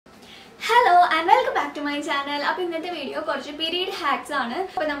to my channel. Now, in this video, I will period hacks. So, we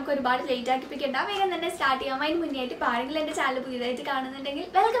will late start channel.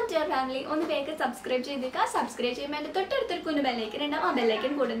 Welcome to your family. Subscribe to the subscribe click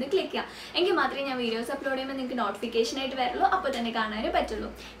videos upload notification.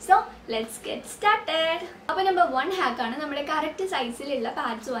 So, let's get started. Number 1 hack is correct size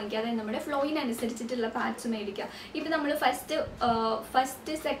pads. Flowing pads. If we first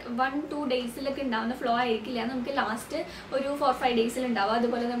 1-2 days flow last 4-5 days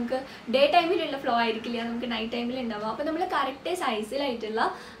daytime flow night time correct size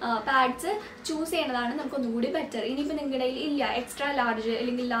pads choose better. Extra large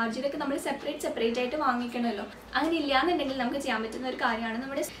separate regular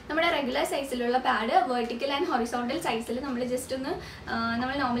size pad vertical and horizontal size just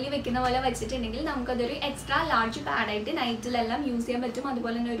normally extra large pad night use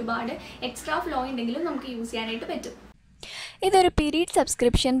extra flow use this is a period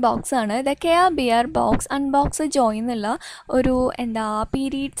subscription box. The KBR box unbox join a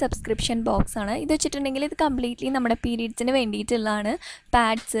period subscription box. This is completely periods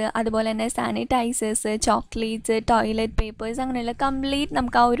pads, sanitizers, chocolates, toilet papers, complete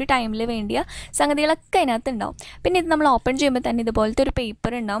time open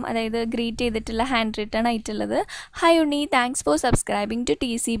paper greet handwritten Hi Unni, thanks for subscribing to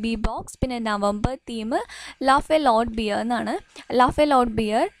TCB box. November theme laugh a lot beer. Laugh a lot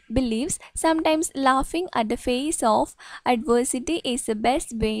beer believes sometimes laughing at the face of adversity is the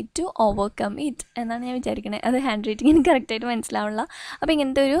best way to overcome it. And I am handwriting correct.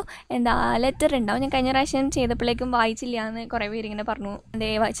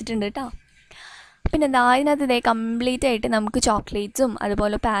 Letter they complete chocolates,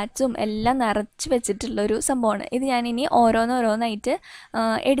 pads, pads. This is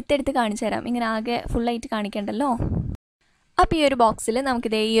full light. Up here box we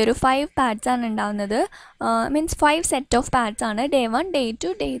 5 pads means 5 set of pads day 1, day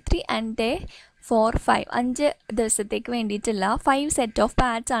 2, day 3 and day 4, 5. 5 set of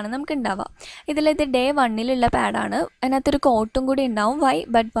pads This is day 1 pad and coat why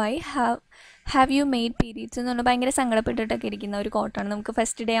but why have you made periods? No, bangera sangadapettu cotton.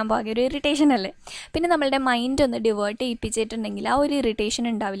 First day irritation. Then we mind on the divert irritation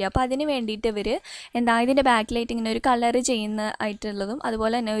and davila. Padini vendita and the backlighting in color chain item, other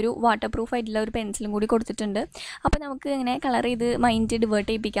waterproof pencil and good. Upon color the mind divert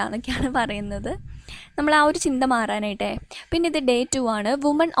picana. Pin the day 2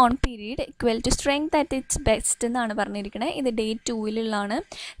 woman on period equal to strength at its best. This is day 2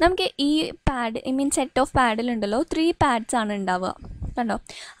 pad, I mean set of pad 3 pads are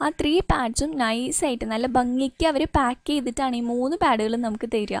 3 pads nice pack 3 pads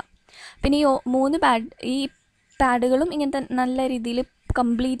pad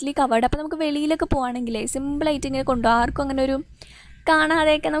completely covered up simple pad and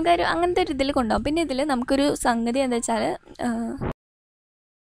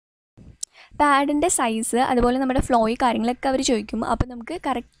size that's why we flow correct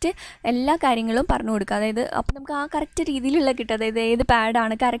correct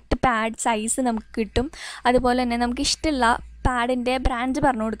pad correct pad size pad in brand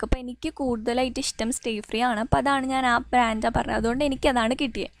stay free brand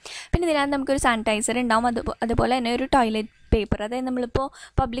sanitizer toilet paper. That's why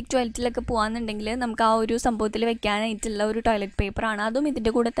public toilet toilet paper.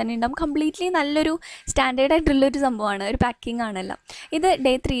 That's completely standard packing. This is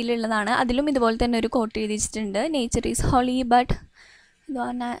day 3. Nature is holy, but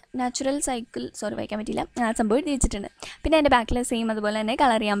natural cycle. Sorry, I can't tell you. That's a bird. Then the backless same as the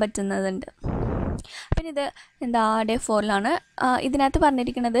color. Then day 4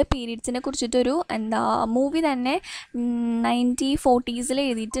 this periods in a movie 1940s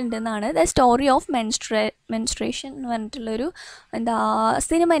the story of menstruation and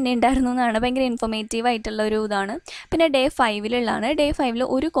cinema informative day 5 day 5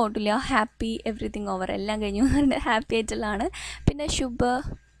 happy everything over happy Shubha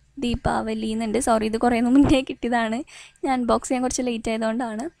Deepavali sorry the unboxing late this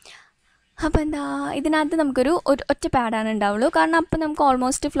is a pad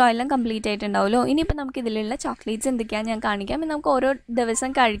almost flow complete chocolates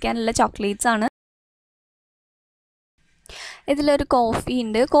chocolates This is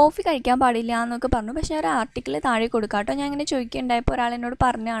coffee. Coffee is a article in the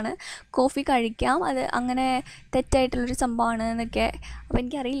coffee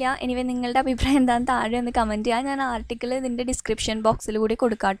article in the description box.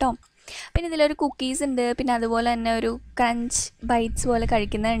 പിന്നെ ഇതിലൊരു cookies ഉണ്ട്, പിന്നെ അതുപോലെ തന്നെ ഒരു crunch bytes പോലെ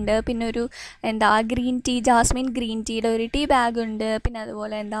കഴിക്കുന്നുണ്ട്, പിന്നെ ഒരു എന്താ ഗ്രീൻ ടീ ജാസ്മിൻ ഗ്രീൻ ടീയുടെ ഒരു ടീ ബാഗ് ഉണ്ട്, പിന്നെ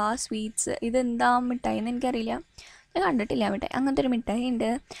അതുപോലെ എന്താ സ്വീറ്റ്സ്, ഇതെന്താ മിഠായി എന്ന് എനിക്കറിയില്ല, ഞാൻ കണ്ടിട്ടില്ല മിഠായി, അങ്ങനത്തെ ഒരു മിഠായി ഉണ്ട്.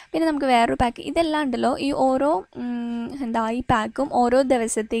 പിന്നെ നമുക്ക് വേറൊരു പാക്ക്, ഇതെല്ലാം ഉണ്ടല്ലോ ഈ ഓരോ എന്താ ഈ പാക്കും ഓരോ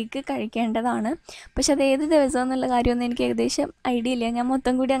ദിവസത്തേക്ക് കഴിക്കേണ്ടതാണ്. പക്ഷെ അത് ഏത് ദിവസം എന്നുള്ള കാര്യമൊന്നും എനിക്ക് ഏകദേശം ഐഡിയ ഇല്ല, ഞാൻ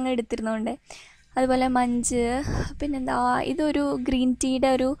മൊത്തം കൂടി അങ്ങ് എടുത്തിരുന്നതുകൊണ്ട്. അതുപോലെ മഞ്ച്, പിന്നെന്താ ഇതൊരു ഗ്രീൻ ടീയുടെ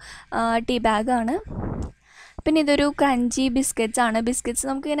ഒരു ടീ ബാഗാണ്. പിന്നെ ഇതൊരു ക്രഞ്ചി ബിസ്ക്കറ്റ്സ് ആണ്. ബിസ്ക്കറ്റ്സ്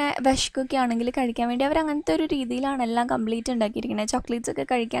നമുക്കിങ്ങനെ വിശക്കൊക്കെ ആണെങ്കിൽ കഴിക്കാൻ വേണ്ടി അവർ അങ്ങനത്തെ ഒരു രീതിയിലാണ് എല്ലാം കംപ്ലീറ്റ് ഉണ്ടാക്കിയിരിക്കുന്നത്. ചോക്ലേറ്റ്സ് ഒക്കെ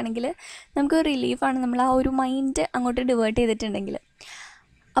കഴിക്കുകയാണെങ്കിൽ നമുക്ക് റിലീഫാണ്, നമ്മൾ ആ ഒരു മൈൻഡ് അങ്ങോട്ട് ഡിവേർട്ട് ചെയ്തിട്ടുണ്ടെങ്കിൽ.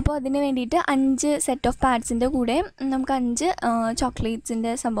 അപ്പോൾ അതിന് വേണ്ടിയിട്ട് 5 സെറ്റ് ഓഫ് പാഡ്സിൻ്റെ കൂടെ നമുക്ക് 5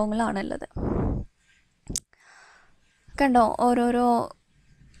 ചോക്ലേറ്റ്സിൻ്റെ സംഭവങ്ങളാണുള്ളത്. കണ്ടോ ഓരോരോ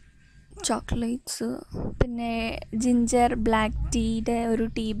ചോക്ലേറ്റ്സ്. പിന്നെ ജിഞ്ചർ ബ്ലാക്ക് ടീയുടെ ഒരു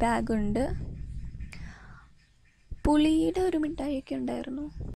ടീ ബാഗുണ്ട്. പുളിയുടെ ഒരു മിഠായിയൊക്കെ ഉണ്ടായിരുന്നു.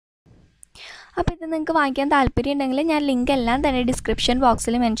 അപ്പോൾ ഇത് നിങ്ങൾക്ക് വാങ്ങിക്കാൻ താല്പര്യം ഉണ്ടെങ്കിൽ ഞാൻ ലിങ്ക് എല്ലാം തന്നെ ഡിസ്ക്രിപ്ഷൻ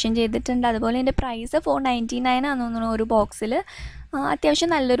ബോക്സിൽ മെൻഷൻ ചെയ്തിട്ടുണ്ട്. അതുപോലെ എൻ്റെ പ്രൈസ് 499 ആണെന്ന് തോന്നുന്നു ഒരു ബോക്സിൽ.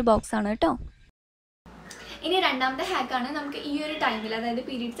 അത്യാവശ്യം നല്ലൊരു ബോക്സാണ് കേട്ടോ. ഇനി രണ്ടാമത്തെ ഹാക്കാണ്, നമുക്ക് ഈ ഒരു ടൈമിൽ, അതായത്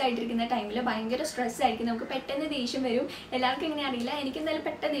പീരീഡ്സ് ആയിട്ടിരിക്കുന്ന ടൈമിൽ ഭയങ്കര സ്ട്രെസ് ആയിരിക്കും, നമുക്ക് പെട്ടെന്ന് ദേഷ്യം വരും. എല്ലാവർക്കും എങ്ങനെ അറിയില്ല, എനിക്ക് എന്തായാലും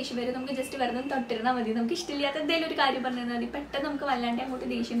പെട്ടെന്ന് ദേഷ്യം വരും. നമുക്ക് ജസ്റ്റ് വെറുതെ തൊട്ടിരുന്നാൽ മതി, നമുക്ക് ഇഷ്ടമില്ലാത്ത എന്തെങ്കിലും ഒരു കാര്യം പറഞ്ഞാൽ മതി, പെട്ടെന്ന് നമുക്ക് വല്ലാണ്ട് അങ്ങോട്ട്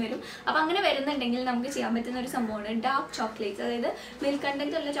ദേഷ്യം വരും. അപ്പോൾ അങ്ങനെ വരുന്നുണ്ടെങ്കിൽ നമുക്ക് ചെയ്യാൻ പറ്റുന്ന ഒരു സംഭവമാണ് ഡാർക്ക് ചോക്ലേറ്റ്സ്. അതായത് മിൽക്ക്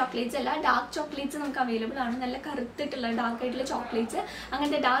കണ്ടന്റ് ഉള്ള ചോക്ലേറ്റ്സ് അല്ല, ഡാർക്ക് ചോക്ലേറ്റ്സ് നമുക്ക് അവൈലബിൾ ആണ്. നല്ല കറുത്തിട്ടുള്ള ഡാർക്ക് ആയിട്ടുള്ള ചോക്ലേറ്റ്സ്,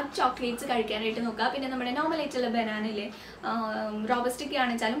 അങ്ങനത്തെ ഡാർക്ക് ചോക്ലേറ്റ്സ് കഴിക്കാനായിട്ട് നോക്കുക. പിന്നെ നമ്മുടെ നോർമലായിട്ടുള്ള ബനാനയില്ലേ, റോബസ്റ്റൊക്കെ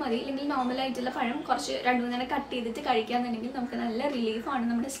ആണെച്ചാലും മതി, ഇല്ലെങ്കിൽ നോർമലായിട്ടുള്ള പഴം കുറച്ച് 2-3 കട്ട് ചെയ്തിട്ട് കഴിക്കുകയാണെന്നുണ്ടെങ്കിൽ നമുക്ക് നല്ല റിലീഫാണ്,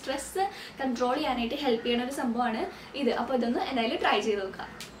 നമ്മുടെ സ്ട്രെസ് കൺട്രോൾ ചെയ്യാനായിട്ട് ഹെൽപ്പ് ചെയ്യുന്ന ഒരു സംഭവമാണ് ഇത്. അപ്പോൾ ഇതൊന്ന് എന്തായാലും ട്രൈ ചെയ്ത് നോക്കുക.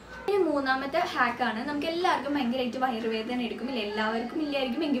 ഇനി മൂന്നാമത്തെ ഹാക്കാണ്, നമുക്ക് എല്ലാവർക്കും ഭയങ്കരമായിട്ട് വയറുവേദന എടുക്കും, ഇല്ല എല്ലാവർക്കും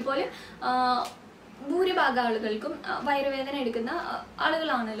ഇല്ലായിരിക്കും എങ്കിൽ പോലും ഭൂരിഭാഗം ആളുകൾക്കും വയറുവേദന എടുക്കുന്ന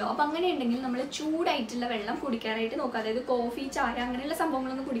ആളുകളാണല്ലോ. അപ്പോൾ അങ്ങനെ ഉണ്ടെങ്കിൽ നമ്മൾ ചൂടായിട്ടുള്ള വെള്ളം കുടിക്കാനായിട്ട് നോക്കുക. അതായത് കോഫി, ചായ അങ്ങനെയുള്ള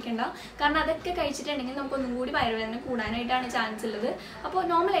സംഭവങ്ങളൊന്നും കുടിക്കേണ്ട, കാരണം അതൊക്കെ കഴിച്ചിട്ടുണ്ടെങ്കിൽ നമുക്കൊന്നും കൂടി വയറുവേദന കൂടാനായിട്ടാണ് ചാൻസ് ഉള്ളത്. അപ്പോൾ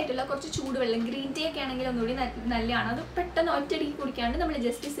നോർമലായിട്ടുള്ള കുറച്ച് ചൂടുവെള്ളം, ഗ്രീൻ ടീ ഒക്കെ ആണെങ്കിൽ ഒന്നുകൂടി നല്ലതാണ്. അത് പെട്ടെന്ന് ഒറ്റയടിക്ക് കുടിക്കാണ്ട് നമ്മൾ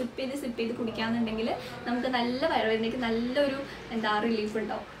ജസ്റ്റ് സിപ്പ് ചെയ്ത് കുടിക്കുകയാണെന്നുണ്ടെങ്കിൽ നമുക്ക് നല്ല വയറുവേദനയ്ക്ക് നല്ലൊരു റിലീഫ്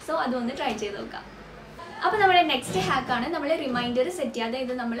ഉണ്ടാവും. സോ അതൊന്ന് ട്രൈ ചെയ്ത് നോക്കാം. അപ്പോൾ നമ്മുടെ നെക്സ്റ്റ് ഹാക്കാണ്, നമ്മൾ റിമൈൻഡർ സെറ്റ് ചെയ്യുക.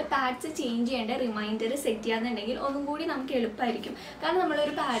 അതായത് നമ്മൾ പാഡ്സ് ചേഞ്ച് ചെയ്യേണ്ട റിമൈൻഡർ സെറ്റ് ചെയ്യാന്നുണ്ടെങ്കിൽ ഒന്നും കൂടി നമുക്ക് എളുപ്പമായിരിക്കും. കാരണം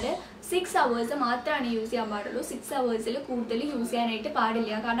നമ്മളൊരു പാഡ് 6 hours മാത്രമാണ് യൂസ് ചെയ്യാൻ പാടുള്ളൂ. 6 hours കൂടുതൽ യൂസ് ചെയ്യാനായിട്ട്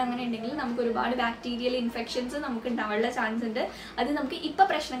പാടില്ല. കാരണം അങ്ങനെ ഉണ്ടെങ്കിൽ നമുക്ക് ഒരുപാട് ബാക്ടീരിയൽ ഇൻഫെക്ഷൻസ് നമുക്ക് ഉണ്ടാവാനുള്ള ചാൻസ് ഉണ്ട്. അത് നമുക്ക് ഇപ്പോൾ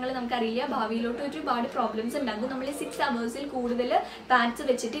പ്രശ്നങ്ങൾ നമുക്കറിയില്ല, ഭാവിയിലോട്ട് ഒരുപാട് പ്രോബ്ലംസ് ഉണ്ടാകും നമ്മൾ 6 hours കൂടുതൽ പാഡ്സ്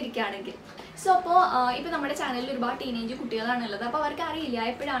വെച്ചിട്ട് ഇരിക്കുകയാണെങ്കിൽ. സോ അപ്പോൾ ഇപ്പോൾ നമ്മുടെ ചാനലിൽ ഒരുപാട് ടീനേജ് കുട്ടികളാണുള്ളത്. അപ്പോൾ അവർക്ക് അറിയില്ല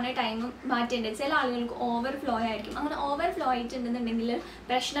എപ്പോഴാണ് ടൈം മാറ്റേണ്ടത്. ചില ആളുകൾക്ക് ഓവർഫ്ലോ ആയിരിക്കും. അങ്ങനെ ഓവർഫ്ലോ ആയിട്ടുണ്ടെന്നുണ്ടെങ്കിൽ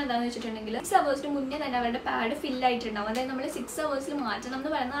പ്രശ്നം എന്താണെന്ന് വെച്ചിട്ടുണ്ടെങ്കിൽ 6 hours മുന്നേ തന്നെ അവരുടെ പാഡ് ഫില്ലായിട്ടുണ്ടാവും. അതായത് നമ്മൾ 6 hours മാറ്റണം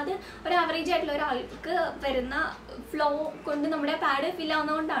എന്ന് പറയുന്നത് അത് ഒരു ആവറേജ് ആയിട്ടുള്ള ഒരാൾക്ക് വരുന്ന ഫ്ലോ കൊണ്ട് നമ്മുടെ പാഡ്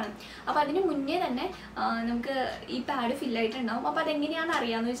ഫില്ലാവുന്നതുകൊണ്ടാണ്. അപ്പോൾ അതിന് മുന്നേ തന്നെ നമുക്ക് ഈ പാഡ് ഫില്ലായിട്ടുണ്ടാവും. അപ്പോൾ അതെങ്ങനെയാണ്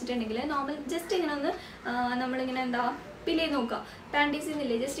അറിയാമെന്ന് വെച്ചിട്ടുണ്ടെങ്കിൽ നോർമൽ ജസ്റ്റ് ഇങ്ങനെ ഒന്ന് നമ്മളിങ്ങനെ പീൽ ചെയ്ത് നോക്കുക. പാൻറ്റീസ്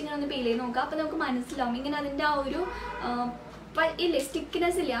ഇന്നില്ലേ, ജസ്റ്റ് ഇങ്ങനെ ഒന്ന് പീൽ ചെയ്ത് നോക്കുക. അപ്പോൾ നമുക്ക് മനസ്സിലാവും ഇങ്ങനെ അതിൻ്റെ ആ ഒരു ഇല്ലേ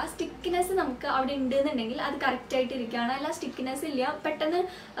സ്റ്റിക്കിനെസ് ഇല്ല, ആ സ്റ്റിക്കിനെസ് നമുക്ക് അവിടെ ഉണ്ടെന്നുണ്ടെങ്കിൽ അത് കറക്റ്റായിട്ട് ഇരിക്കുകയാണ്. അല്ല സ്റ്റിക്കിനെസ് ഇല്ല, പെട്ടെന്ന്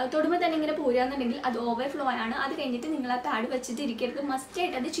തൊടുമ്പോൾ തന്നെ ഇങ്ങനെ പോരുകയാണെന്നുണ്ടെങ്കിൽ അത് ഓവർഫ്ലോ ആണ്. അത് കഴിഞ്ഞിട്ട് നിങ്ങൾ ആ പാഡ് വെച്ചിട്ട് ഇരിക്കരുത്,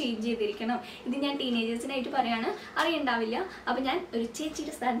 മസ്റ്റായിട്ട് അത് ചേഞ്ച് ചെയ്തിരിക്കണം. ഇത് ഞാൻ ടീനേജേഴ്സിനായിട്ട് പറയാണ്, അറിയണ്ടാവില്ല. അപ്പോൾ ഞാൻ ഒരു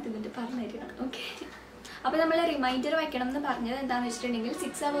ചേച്ചിയുടെ സ്ഥാനത്ത് നിന്നിട്ട് പറഞ്ഞു തരികയാണ്. ഓക്കെ, അപ്പോൾ നമ്മൾ റിമൈൻഡർ വെക്കണം എന്ന് പറഞ്ഞത് എന്താണെന്ന് വെച്ചിട്ടുണ്ടെങ്കിൽ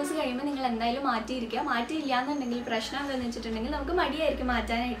 6 hours കഴിയുമ്പോൾ നിങ്ങൾ എന്തായാലും മാറ്റിയിരിക്കുക. മാറ്റിയില്ല എന്നുണ്ടെങ്കിൽ പ്രശ്നം എന്താണെന്ന് വെച്ചിട്ടുണ്ടെങ്കിൽ നമുക്ക് മടിയായിരിക്കും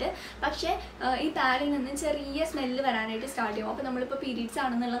മാറ്റാനായിട്ട്. പക്ഷേ ഈ പാഡിൽ നിന്ന് ചെറിയ സ്മെല്ല് വരാനായിട്ട് സ്റ്റാർട്ട് ചെയ്യും. അപ്പോൾ നമ്മളിപ്പോൾ പീരീഡ്സ്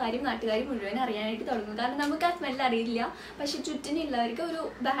ആണെന്നുള്ള കാര്യം നാട്ടുകാർ മുഴുവൻ അറിയാനായിട്ട് തുടങ്ങും. കാരണം നമുക്ക് ആ സ്മെല്ല് അറിയില്ല, പക്ഷേ ചുറ്റിനുള്ളവർക്ക് ഒരു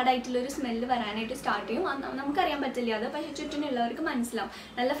ബാഡായിട്ടുള്ളൊരു സ്മെല്ല് വരാനായിട്ട് സ്റ്റാർട്ട് ചെയ്യും. നമുക്കറിയാൻ പറ്റില്ല അത്, പക്ഷേ ചുറ്റിനുള്ളവർക്ക് മനസ്സിലാവും.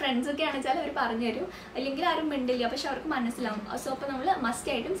 നല്ല ഫ്രണ്ട്സൊക്കെ ആണെച്ചാൽ അവർ പറഞ്ഞു തരും, അല്ലെങ്കിൽ ആരും മിണ്ടില്ല, പക്ഷെ അവർക്ക് മനസ്സിലാവും. സോ അപ്പോൾ നമ്മൾ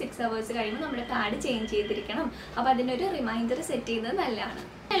മസ്റ്റായിട്ടും 6 hours കഴിയുമ്പോൾ നമ്മുടെ പാഡ് ചേഞ്ച് ചെയ്തിരിക്കണം. അപ്പോൾ അതിനൊരു റിമൈൻഡർ സെറ്റ് ചെയ്യുന്നത് നല്ലതാണ്.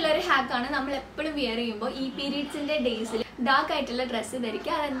 ഉള്ളൊരു ഹാക്കാണ്, നമ്മൾ എപ്പോഴും വിയർ ചെയ്യുമ്പോൾ ഈ പീരീഡ്സിൻ്റെ ഡേയ്സിൽ ഡാർക്ക് ആയിട്ടുള്ള ഡ്രസ്സ്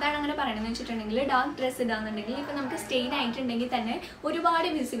ധരിക്കുക. അതെന്താണ് അങ്ങനെ പറയണമെന്ന് വെച്ചിട്ടുണ്ടെങ്കിൽ ഡാർക്ക് ഡ്രസ്സ് ഇടാന്നുണ്ടെങ്കിൽ ഇപ്പോൾ നമുക്ക് സ്റ്റെയിൻ ആയിട്ടുണ്ടെങ്കിൽ തന്നെ ഒരുപാട്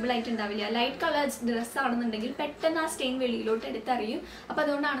വിസിബിൾ ആയിട്ടുണ്ടാവില്ല. ലൈറ്റ് കളർ ഡ്രസ്സ് ആണെന്നുണ്ടെങ്കിൽ പെട്ടെന്ന് ആ സ്റ്റെയിൻ വെളിയിലോട്ട് എടുത്തറിയും. അപ്പോൾ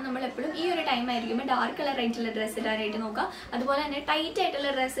അതുകൊണ്ടാണ് നമ്മൾ എപ്പോഴും ഈ ഒരു ടൈം ആയിരിക്കുമ്പോൾ ഡാർക്ക് കളർ ആയിട്ടുള്ള ഡ്രസ്സ് ഇടാനായിട്ട് നോക്കുക. അതുപോലെ തന്നെ ടൈറ്റ്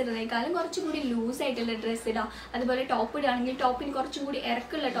ആയിട്ടുള്ള ഡ്രസ്സ് ഇടുന്നേക്കാളും കുറച്ചും കൂടി ലൂസ് ആയിട്ടുള്ള ഡ്രസ്സ് ഇടുക. അതുപോലെ ടോപ്പ് ഇടുകയാണെങ്കിൽ ടോപ്പിന് കുറച്ചും കൂടി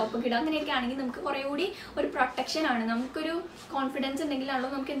ഇറക്കുള്ള ടോപ്പൊക്കെ ഇടുക. അങ്ങനെയൊക്കെ ആണെങ്കിൽ നമുക്ക് കുറേ കൂടി ഒരു പ്രൊട്ടക്ഷൻ ആണ്, നമുക്കൊരു കോൺഫിഡൻസ് ഉണ്ടെങ്കിലാണല്ലോ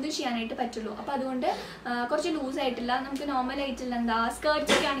നമുക്ക് എന്ത് ചെയ്യാനായിട്ട് പറ്റുള്ളൂ. അപ്പോൾ അതുകൊണ്ട് കുറച്ച് ലൂസ് ആയിട്ടില്ല, നമുക്ക് നോർമൽ ആയിട്ടുള്ള എന്താ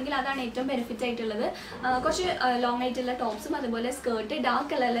സ്കേർട്സ് ഒക്കെ ആണെങ്കിൽ അതാണ് ഏറ്റവും ബെനിഫിറ്റ് ആയിട്ടുള്ളത്. കുറച്ച് ലോങ് ആയിട്ടുള്ള ടോപ്സും അതുപോലെ സ്കേർട്ട്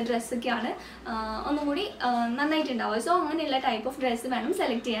ഡാർക്ക് കളറിലെ ഡ്രസ്സൊക്കെയാണ് ഒന്നും കൂടി നന്നായിട്ടുണ്ടാവുക. സോ അങ്ങനെയുള്ള ടൈപ്പ് ഓഫ് ഡ്രസ്സ് വേണം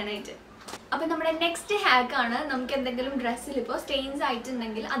സെലക്ട് ചെയ്യാനായിട്ട്. അപ്പോൾ നമ്മുടെ നെക്സ്റ്റ് ഹാക്കാണ്, നമുക്ക് എന്തെങ്കിലും ഡ്രസ്സിൽ ഇപ്പോൾ സ്റ്റെയിൻസ്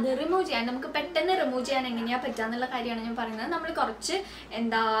ആയിട്ടുണ്ടെങ്കിൽ അത് റിമൂവ് ചെയ്യാൻ, നമുക്ക് പെട്ടെന്ന് റിമൂവ് ചെയ്യാൻ എങ്ങനെയാണ് പറ്റുക എന്നുള്ള കാര്യമാണ് ഞാൻ പറയുന്നത്. നമ്മൾ കുറച്ച്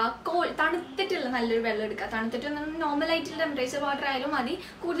എന്താ തണുത്തിട്ടുള്ള നല്ലൊരു വെള്ളം എടുക്കുക. തണുത്തിട്ട് നോർമലായിട്ടുള്ള ടെമ്പറേച്ചർ വാട്ടർ ആയാലും മതി.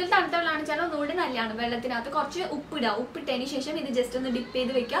 കൂടുതൽ തണുത്ത വെള്ളമാണെന്ന് വെച്ചാൽ ഒന്നുകൂടി നല്ലതാണ്. വെള്ളത്തിനകത്ത് കുറച്ച് ഉപ്പിടുക. ഉപ്പിട്ടതിന് ശേഷം ഇത് ജസ്റ്റ് ഒന്ന് ഡിപ്പ്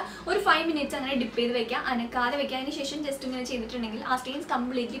ചെയ്ത് വെക്കുക. ഒരു 5 minutes അങ്ങനെ ഡിപ്പ് ചെയ്ത് വെക്കുക, അനക്കാതെ വെക്കുക. അതിന് ശേഷം ജസ്റ്റ് ഇങ്ങനെ ചെയ്തിട്ടുണ്ടെങ്കിൽ ആ സ്റ്റെയിൻസ്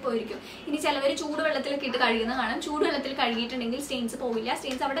കംപ്ലീറ്റ്ലി പോയിരിക്കും. ഇനി ചിലവർ ചൂടുവെള്ളത്തിലൊക്കെ ഇട്ട് കഴുകുന്ന കാണാം. ചൂടുവെള്ളത്തിൽ കഴുകിയിട്ടുണ്ടെങ്കിൽ സ്റ്റെയിൻസ് പോവില്ല,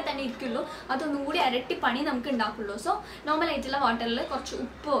 സ്റ്റെയിൻസ് അവിടെ തന്നെ ഇരിക്കുള്ളൂ. അതൊന്നും കൂടി ഇരട്ടി പണി നമുക്ക് ഉണ്ടാക്കുള്ളൂ. സോ നോർമൽ ആയിട്ടുള്ള വാട്ടറിൽ കുറച്ച്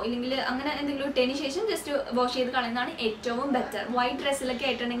ഉപ്പോ ഇല്ലെങ്കിൽ അങ്ങനെ എന്തെങ്കിലും ഇട്ടതിന് ശേഷം ജസ്റ്റ് വാഷ് ചെയ്ത് കളയുന്നതാണ് ഏറ്റവും ബെറ്റർ. വൈറ്റ് ഡ്രസ്സിലൊക്കെ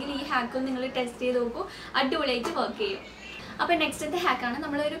ആയിട്ടുണ്ടെങ്കിൽ ഈ ഹാക്കും നിങ്ങൾ ടെസ്റ്റ് ചെയ്ത് നോക്കൂ, അടിപൊളിയായിട്ട് വർക്ക് ചെയ്യും. അപ്പോൾ നെക്സ്റ്റത്തെ ഹാക്കാണ്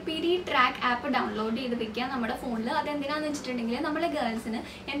നമ്മളൊരു പീരിയഡ് ട്രാക്ക് ആപ്പ് ഡൗൺലോഡ് ചെയ്ത് വെക്കുക നമ്മുടെ ഫോണിൽ. അതെന്തിനാന്ന് വെച്ചിട്ടുണ്ടെങ്കിൽ നമ്മളെ ഗേൾസിന്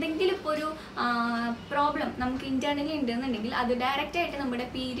എന്തെങ്കിലും ഇപ്പോൾ ഒരു പ്രോബ്ലം നമുക്ക് ഇന്റേണലി ഉണ്ടെന്നുണ്ടെങ്കിൽ അത് ഡയറക്റ്റായിട്ട് നമ്മുടെ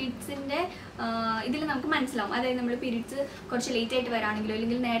പീരിയഡ്സിൻ്റെ ഇതിൽ നമുക്ക് മനസ്സിലാവും. അതായത് നമ്മൾ പീരിയഡ്സ് കുറച്ച് ലേറ്റ് ആയിട്ട് വരാണെങ്കിലോ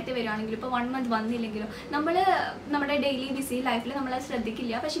അല്ലെങ്കിൽ നേരത്തെ വരികയാണെങ്കിലോ ഇപ്പോൾ 1 month വന്നില്ലെങ്കിലോ നമ്മൾ നമ്മുടെ ഡെയിലി ബിസി ലൈഫിൽ നമ്മളത്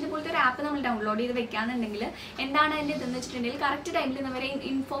ശ്രദ്ധിക്കില്ല. പക്ഷേ ഇതുപോലത്തെ ഒരു ആപ്പ് നമ്മൾ ഡൗൺലോഡ് ചെയ്ത് വെക്കുകയാണെന്നുണ്ടെങ്കിൽ എന്താണ് അതിൻ്റെ ഇതെന്ന് വെച്ചിട്ടുണ്ടെങ്കിൽ കറക്റ്റ് ടൈമിൽ നമ്മളെ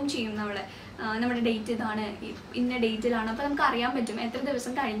ഇൻഫോം ചെയ്യും. നമ്മുടെ ഡേറ്റ് ഇതാണ്, ഇന്ന ഡേറ്റിലാണ്. അപ്പോൾ നമുക്ക് അറിയാൻ പറ്റും എത്ര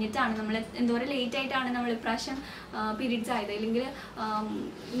ദിവസം കഴിഞ്ഞിട്ടാണ് നമ്മൾ എന്തോരം ലേറ്റ് ആയിട്ടാണ് നമ്മൾ ഇപ്രാവശ്യം പീരിയഡ്സ് ആയത് അല്ലെങ്കിൽ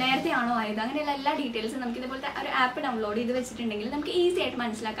നേരത്തെ ആണോ ആയത്, അങ്ങനെയുള്ള എല്ലാ ഡീറ്റെയിൽസും നമുക്ക് ഇതുപോലത്തെ ഒരു ആപ്പ് ഡൗൺലോഡ് ചെയ്ത് വെച്ചിട്ടുണ്ടെങ്കിൽ നമുക്ക് ഈസി ആയിട്ട്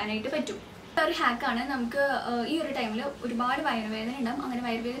മനസ്സിലാക്കാനായിട്ട് പറ്റും. ഒരു ഹാക്കാണ്. നമുക്ക് ഈ ഒരു ടൈമിൽ ഒരുപാട് വയറുവേദന ഉണ്ടാവും. അങ്ങനെ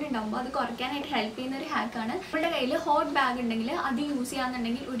വയറുവേദന ഉണ്ടാകുമ്പോൾ അത് കുറയ്ക്കാനായിട്ട് ഹെൽപ്പ് ചെയ്യുന്ന ഒരു ഹാക്കാണ്. നമ്മുടെ കയ്യിൽ ഹോട്ട് ബാഗ് ഉണ്ടെങ്കിൽ അത് യൂസ്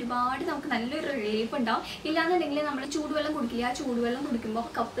ചെയ്യാന്നുണ്ടെങ്കിൽ ഒരുപാട് നമുക്ക് നല്ലൊരു റിലീഫ് ഉണ്ടാവും. ഇല്ലാന്നുണ്ടെങ്കിൽ നമ്മൾ ചൂടുവെള്ളം കുടിക്കില്ല. ആ ചൂടുവെള്ളം കുടിക്കുമ്പോൾ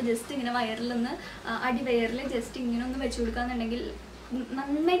കപ്പ് ജസ്റ്റ് ഇങ്ങനെ വയറിൽ നിന്ന് അടിവയറിൽ ജസ്റ്റ് ഇങ്ങനെ ഒന്ന് വെച്ച് കൊടുക്കുകയെന്നുണ്ടെങ്കിൽ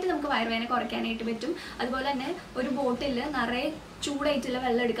നന്നായിട്ട് നമുക്ക് വയറുവേദന കുറയ്ക്കാനായിട്ട് പറ്റും. അതുപോലെ തന്നെ ഒരു ബോട്ടിൽ നിറയെ ചൂടായിട്ടുള്ള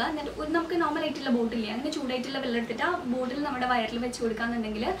വെള്ളം എടുക്കുക. എന്നിട്ട് നമുക്ക് നോർമലായിട്ടുള്ള ബോട്ടില്ല, അങ്ങനെ ചൂടായിട്ടുള്ള വെള്ളം എടുത്തിട്ട് ആ ബോട്ടിൽ നമ്മുടെ വയറിൽ വെച്ച്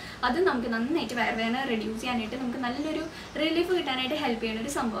കൊടുക്കുകയെന്നുണ്ടെങ്കിൽ അത് നമുക്ക് നന്നായിട്ട് വയറുവേദന റെഡ്യൂസ് ചെയ്യാനായിട്ട് നമുക്ക് നല്ലൊരു റിലീഫ് കിട്ടാനായിട്ട് ഹെൽപ്പ് ചെയ്യുന്ന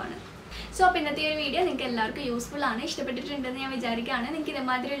ഒരു സംഭവമാണ്. സോ അപ്പോൾ ഇന്നത്തെ ഒരു വീഡിയോ നിങ്ങൾക്ക് എല്ലാവർക്കും യൂസ്ഫുൾ ആണ്, ഇഷ്ടപ്പെട്ടിട്ടുണ്ടെന്ന് ഞാൻ വിചാരിക്കുകയാണ്. നിങ്ങൾക്ക്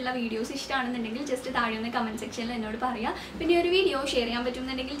ഇതേമാതിരിയുള്ള വീഡിയോസ് ഇഷ്ടമാണെന്നുണ്ടെങ്കിൽ ജസ്റ്റ് താഴെ ഒന്ന് കമൻറ്റ് സെക്ഷനിൽ എന്നോട് പറയാം. പിന്നെ ഒരു വീഡിയോ ഷെയർ ചെയ്യാൻ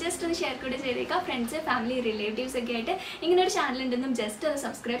പറ്റുമെന്നുണ്ടെങ്കിൽ ജസ്റ്റ് ഒന്ന് ഷെയർ കൂടെ ചെയ്തേക്കാം. ഫ്രണ്ട്സ്, ഫാമിലി, റിലേറ്റീവ്സ് ഒക്കെ ആയിട്ട് ഇങ്ങനെ ഒരു ചാനൽ ഉണ്ടെന്നും ജസ്റ്റ് അത്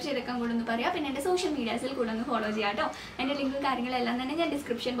സബ്സ്ക്രൈബ് ചെയ്തേക്കാൻ കൂടെ ഒന്ന് പറയാം. പിന്നെ എൻ്റെ സോഷ്യൽ മീഡിയാസിൽ കൂടെ ഒന്ന് ഫോളോ ചെയ്യാം കേട്ടോ. എൻ്റെ ലിങ്കും കാര്യങ്ങളെല്ലാം തന്നെ ഞാൻ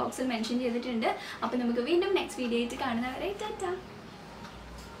ഡിസ്ക്രിപ്ഷൻ ബോക്സിൽ മെൻഷൻ ചെയ്തിട്ടുണ്ട്. അപ്പോൾ നമുക്ക് വീണ്ടും നെക്സ്റ്റ് വീഡിയോ ആയിട്ട് കാണുന്നവരെ ടാറ്റാ.